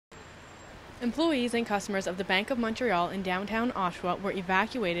Employees and customers of the Bank of Montreal in downtown Oshawa were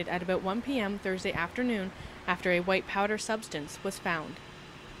evacuated at about 1 p.m. Thursday afternoon after a white powder substance was found.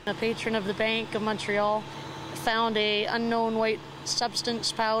 A patron of the Bank of Montreal found an unknown white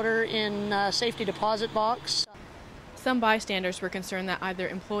substance powder in a safety deposit box. Some bystanders were concerned that either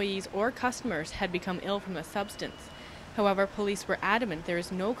employees or customers had become ill from the substance. However, police were adamant there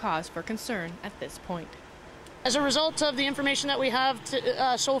is no cause for concern at this point. As a result of the information that we have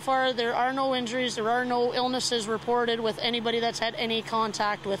so far, there are no injuries, there are no illnesses reported with anybody that's had any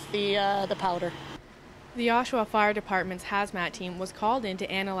contact with the powder. The Oshawa Fire Department's hazmat team was called in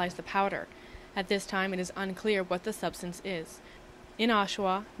to analyze the powder. At this time, it is unclear what the substance is. In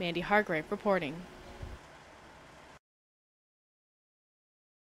Oshawa, Mandi Hargrave reporting.